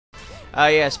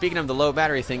Yeah, speaking of the low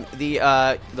battery thing, the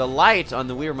light on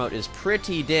the Wii Remote is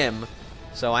pretty dim,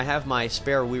 so I have my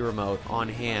spare Wii Remote on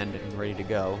hand and ready to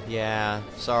go. Yeah,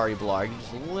 sorry, Blarg. You're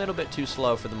just a little bit too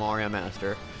slow for the Mario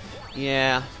Master.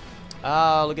 Yeah.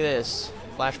 Oh, look at this.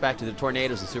 Flashback to the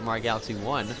tornadoes in Super Mario Galaxy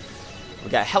 1. We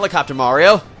got Helicopter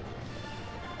Mario.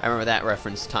 I remember that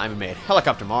reference time he made.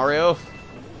 Helicopter Mario.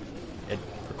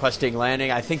 Requesting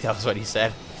landing. I think that was what he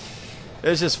said. It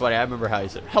was just funny. I remember how he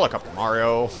said, Helicopter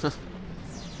Mario.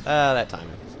 That time.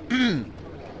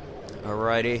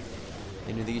 Alrighty.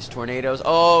 Into these tornadoes.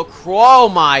 Oh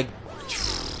my.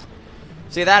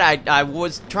 See that? I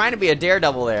was trying to be a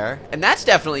daredevil there. And that's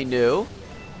definitely new.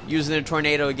 Using a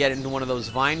tornado to get into one of those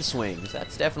vine swings.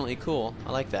 That's definitely cool.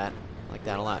 I like that. I like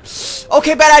that a lot.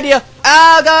 Okay, bad idea.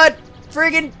 Oh, God.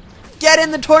 Friggin' get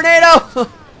in the tornado.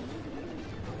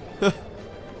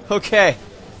 Okay.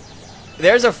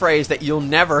 There's a phrase that you'll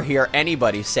never hear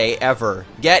anybody say ever.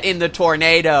 Get in the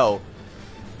tornado.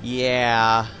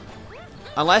 Yeah.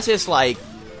 Unless it's like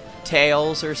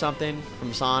Tails or something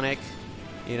from Sonic.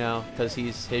 You know, because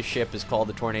his ship is called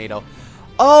the Tornado.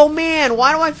 Oh man,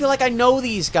 why do I feel like I know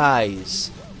these guys?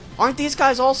 Aren't these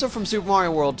guys also from Super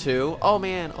Mario World 2? Oh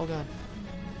man, oh god.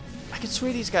 I can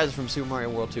swear these guys are from Super Mario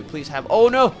World 2. Please have. Oh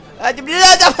no!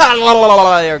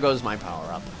 There goes my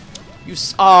power up.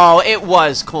 Oh, it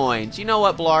was coins. You know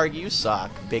what, Blarg? You suck.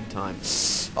 Big time.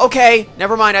 Okay,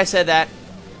 never mind, I said that.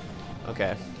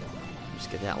 Okay.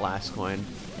 Just get that last coin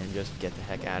and just get the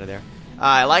heck out of there.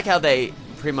 I like how they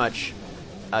pretty much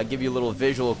give you a little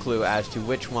visual clue as to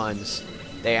which ones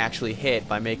they actually hit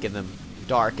by making them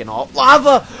dark and all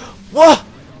lava. Whoa!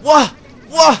 Whoa!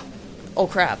 Whoa! Oh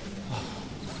crap!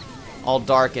 All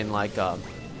dark and like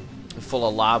full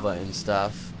of lava and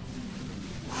stuff.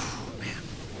 Man,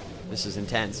 this is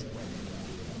intense.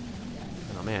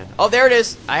 Oh man! Oh, there it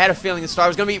is! I had a feeling the star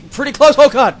was gonna be pretty close. Oh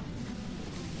god!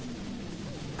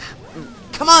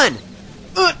 Come on!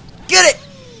 Get it!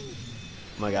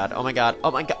 Oh my god! Oh my god!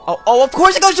 Oh my god! Oh! Oh! Of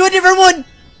course it goes to a different one!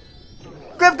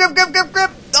 Grip! Grip! Grip! Grip!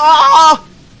 Grip! Ah!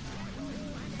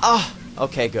 Ah!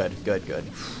 Okay, good, good, good.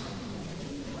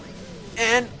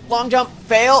 And long jump,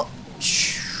 fail.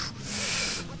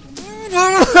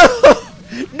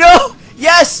 No!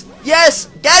 Yes! Yes!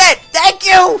 Get it! Thank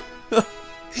you!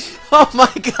 Oh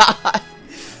my god!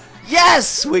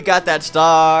 Yes! We got that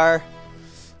star.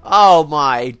 Oh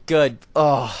my good.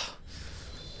 Oh.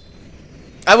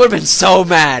 I would have been so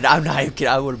mad. I'm not even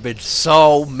kidding. I would have been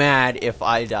so mad if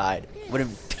I died. Would have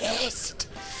been pissed.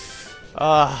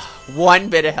 One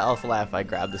bit of health left. I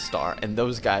grabbed the star, and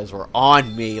those guys were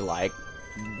on me like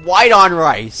white on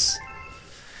rice.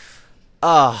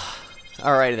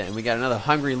 Alrighty then. We got another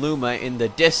Hungry Luma in the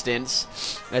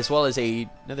distance, as well as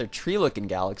another tree-looking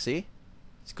galaxy.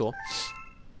 It's cool.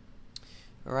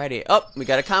 Alrighty. Oh, we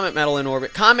got a Comet Medal in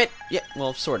orbit. Comet! Yeah,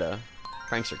 well, sorta.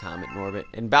 Prankster Comet in orbit.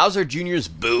 And Bowser Jr.'s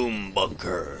Boom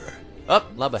Bunker. Oh,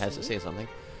 Lubba has to say something.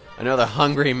 Another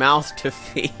hungry mouth to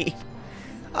feed.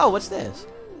 Oh, what's this?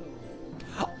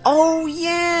 Oh,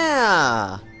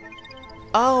 yeah!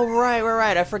 Oh,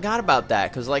 right. I forgot about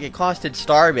that. Because, like, it costed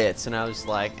star bits. And I was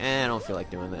like, I don't feel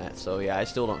like doing that. So, yeah, I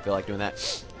still don't feel like doing that.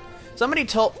 Somebody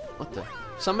told... What the...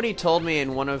 Somebody told me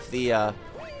in one of the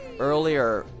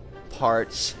earlier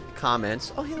parts...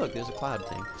 comments. Oh, hey, look, there's a cloud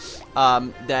thing.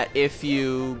 That if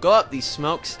you go up the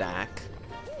smokestack,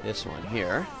 this one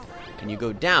here, and you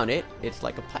go down it, it's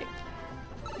like a pipe.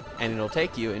 And it'll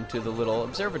take you into the little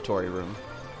observatory room.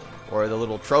 Or the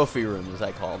little trophy room, as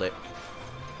I called it.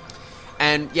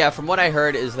 And, yeah, from what I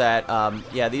heard is that,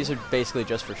 yeah, these are basically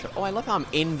just for show. Oh, I love how I'm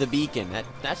in the beacon.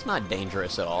 That's not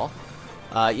dangerous at all.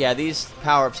 Yeah, these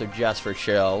power-ups are just for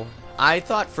show. I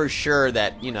thought for sure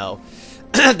that, you know...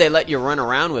 they let you run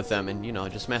around with them and, you know,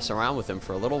 just mess around with them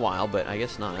for a little while, but I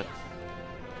guess not.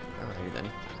 Alrighty then.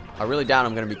 I really doubt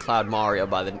I'm going to be Cloud Mario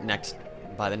by the next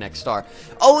star.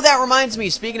 Oh, that reminds me,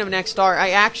 speaking of next star, I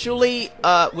actually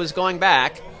was going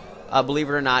back, believe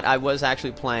it or not, I was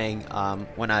actually playing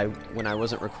when I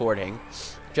wasn't recording.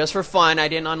 Just for fun, I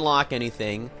didn't unlock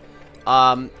anything.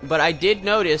 But I did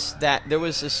notice that there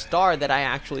was a star that I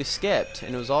actually skipped,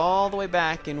 and it was all the way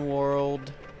back in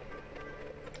World...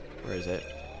 Where is it?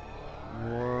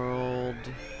 World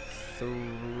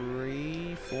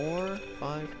 3, 4,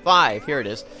 5? 5, here it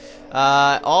is.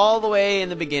 All the way in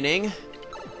the beginning.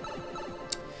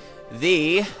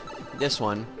 This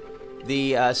one.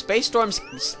 The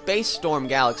Space Storm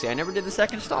Galaxy. I never did the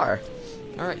second star.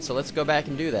 Alright, so let's go back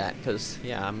and do that, because,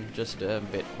 yeah, I'm just a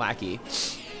bit wacky.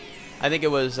 I think it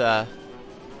was, oh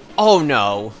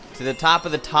no! To the top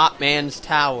of the Topman's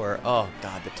Tower. Oh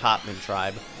god, the Topman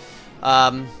tribe.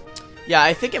 Yeah,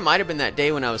 I think it might have been that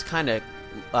day when I was kind of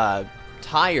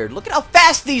tired. Look at how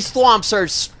fast these thwomps are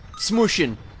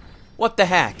smooshing. What the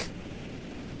heck?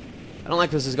 I don't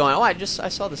like where this is going. Oh, I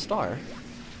saw the star.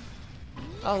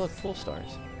 Oh, look, full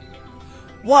stars.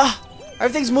 What?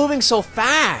 Everything's moving so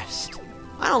fast.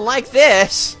 I don't like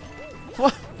this.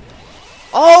 What?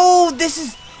 Oh, this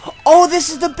is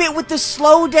the bit with the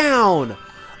slowdown.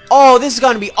 Oh, this is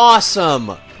gonna be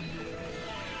awesome.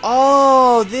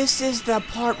 Oh, this is the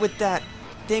part with that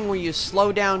thing where you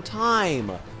slow down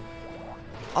time.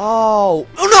 Oh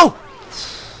no!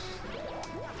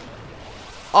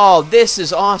 Oh, this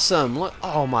is awesome. Look,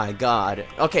 oh my god.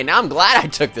 Okay, now I'm glad I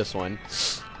took this one.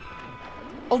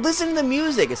 Oh, listen to the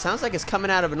music. It sounds like it's coming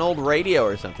out of an old radio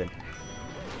or something.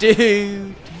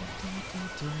 Dude.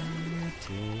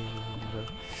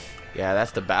 Yeah,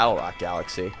 that's the Battle Rock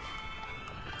Galaxy.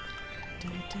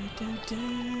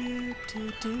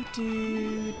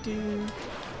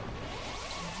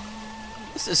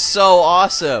 This is so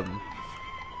awesome.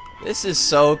 This is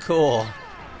so cool.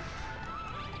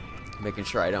 Making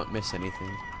sure I don't miss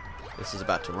anything. This is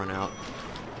about to run out.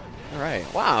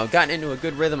 Alright. Wow, I've gotten into a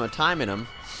good rhythm of timing them.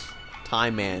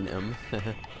 Alright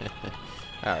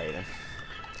then.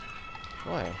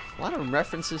 Boy, a lot of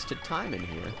references to time in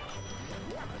here.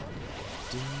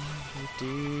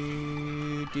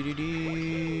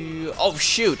 Oh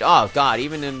shoot! Oh god,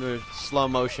 even in the slow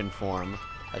motion form,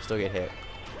 I still get hit.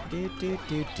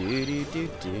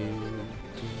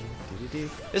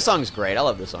 This song's great. I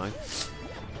love this song.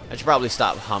 I should probably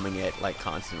stop humming it like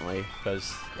constantly,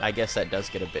 because I guess that does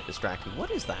get a bit distracting.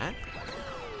 What is that?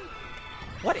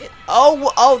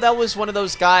 Oh, that was one of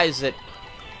those guys that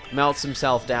melts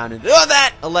himself down and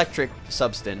that electric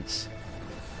substance.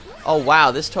 Oh wow,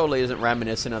 this totally isn't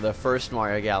reminiscent of the first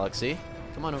Mario Galaxy.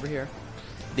 Come on over here.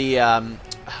 The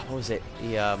what was it?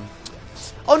 The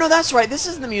oh no, that's right. This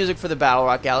isn't the music for the Battle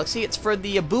Rock Galaxy. It's for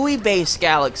the Buoy Base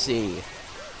Galaxy.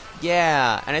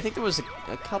 Yeah, and I think there was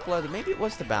a couple other. Maybe it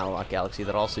was the Battle Rock Galaxy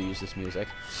that also used this music.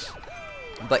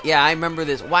 But yeah, I remember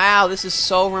this. Wow, this is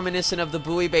so reminiscent of the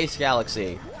Buoy Base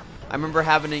Galaxy. I remember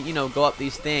having to, you know, go up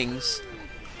these things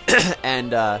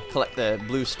and collect the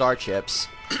blue star chips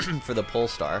for the pole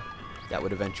star that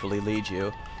would eventually lead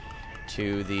you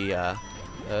to the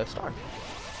star.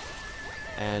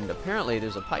 And apparently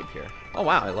there's a pipe here. Oh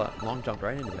wow, I long jumped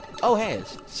right into it. Oh hey,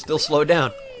 it's still slowed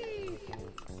down.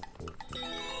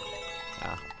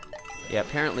 Yeah,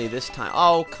 apparently this time.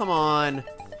 Oh, come on.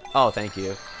 Oh, thank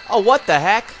you. Oh, what the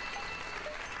heck?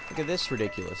 Look at this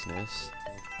ridiculousness.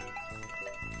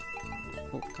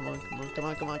 Oh, come on, come on, come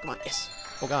on, come on, come on. Yes!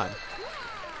 Oh, God.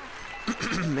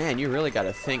 Man, you really got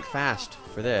to think fast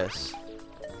for this.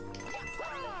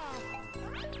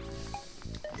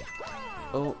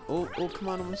 Oh, oh, oh, come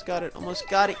on, almost got it, almost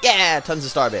got it. Yeah, tons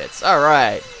of star bits. All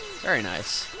right. Very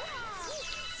nice.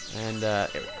 And, here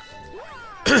we go.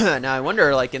 Now, I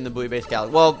wonder, like, in the Buoy Base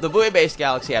Galaxy... Well, the Buoy Base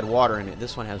Galaxy had water in it.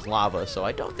 This one has lava, so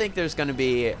I don't think there's going to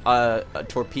be a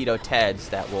Torpedo Teds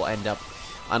that will end up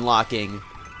unlocking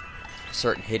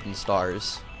certain hidden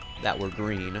stars that were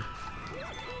green.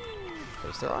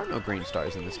 Because there are no green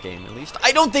stars in this game, at least.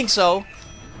 I don't think so!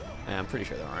 Yeah, I'm pretty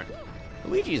sure there aren't.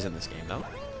 Luigi's in this game, though.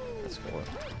 That's cool.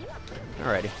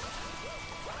 Alrighty.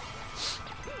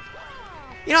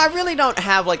 You know, I really don't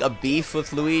have, like, a beef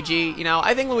with Luigi. You know,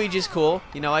 I think Luigi's cool.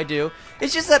 You know, I do.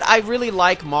 It's just that I really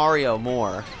like Mario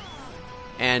more.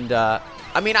 And, I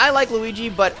mean, I like Luigi,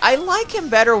 but I like him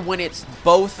better when it's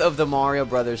both of the Mario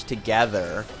Brothers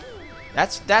together.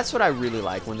 That's what I really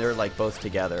like, when they're, like, both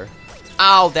together.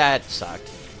 Ow, that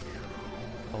sucked.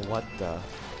 Oh, what the...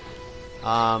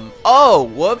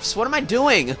 oh, whoops, what am I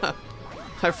doing?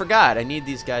 I forgot. I need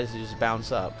these guys to just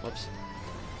bounce up. Whoops.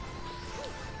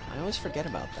 I always forget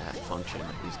about that function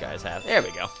that these guys have. There we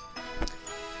go.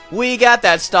 We got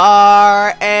that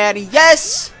star, and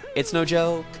yes! It's no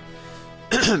joke.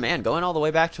 Man, going all the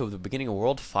way back to the beginning of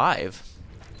World 5.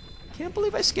 Can't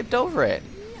believe I skipped over it.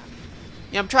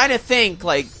 Yeah, I'm trying to think,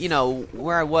 like, you know,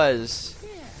 where I was.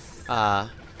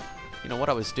 You know, what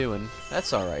I was doing.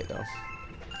 That's alright, though.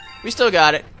 We still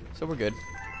got it, so we're good.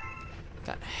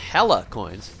 Got hella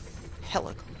coins.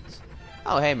 Hella coins.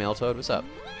 Oh, hey, Mailtoad, what's up?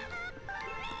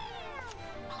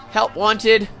 Help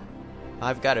wanted!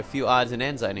 I've got a few odds and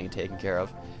ends I need taken care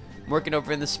of. I'm working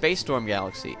over in the Space Storm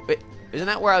Galaxy. Wait, isn't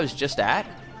that where I was just at?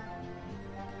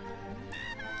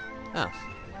 Oh.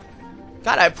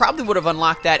 God, I probably would have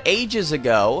unlocked that ages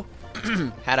ago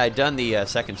had I done the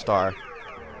second star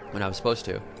when I was supposed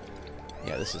to.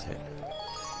 Yeah, this is it.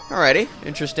 Alrighty,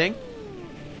 interesting.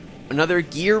 Another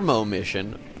Gearmo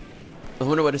mission. I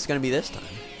wonder what it's going to be this time.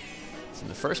 It's in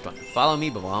the first one. Follow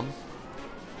me, Babam.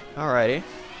 Alrighty.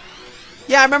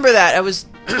 Yeah, I remember that. I was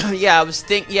Yeah, I was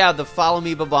yeah, the follow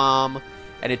me bomb,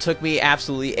 and it took me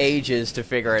absolutely ages to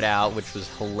figure it out, which was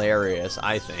hilarious,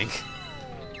 I think.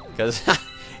 Because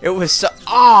it was so...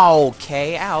 Oh,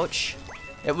 okay, ouch.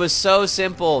 It was so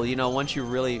simple, you know, once you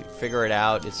really figure it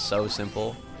out, it's so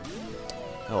simple.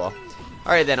 Oh well.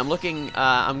 Alright then, I'm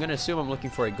gonna assume I'm looking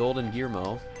for a golden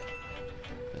Gearmo.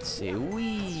 Let's see,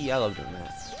 whee! I love doing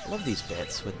that. I love these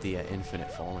bits with the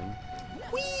infinite falling.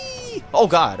 Whee! Oh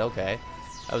god, okay.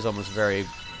 That was almost very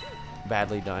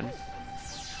badly done.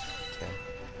 Okay.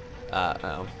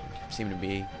 Oh, seem to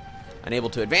be unable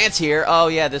to advance here. Oh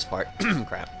yeah, this part.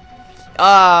 Crap.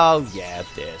 Oh yeah,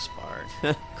 this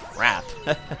part. Crap.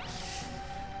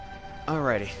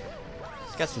 Alrighty.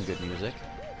 It's got some good music.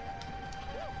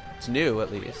 It's new,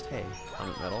 at least. Hey,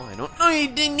 Comet Metal. I don't... Oh, you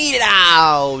didn't need it!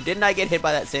 Ow! Didn't I get hit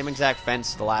by that same exact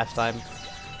fence the last time?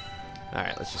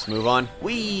 Alright, let's just move on.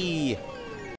 Whee!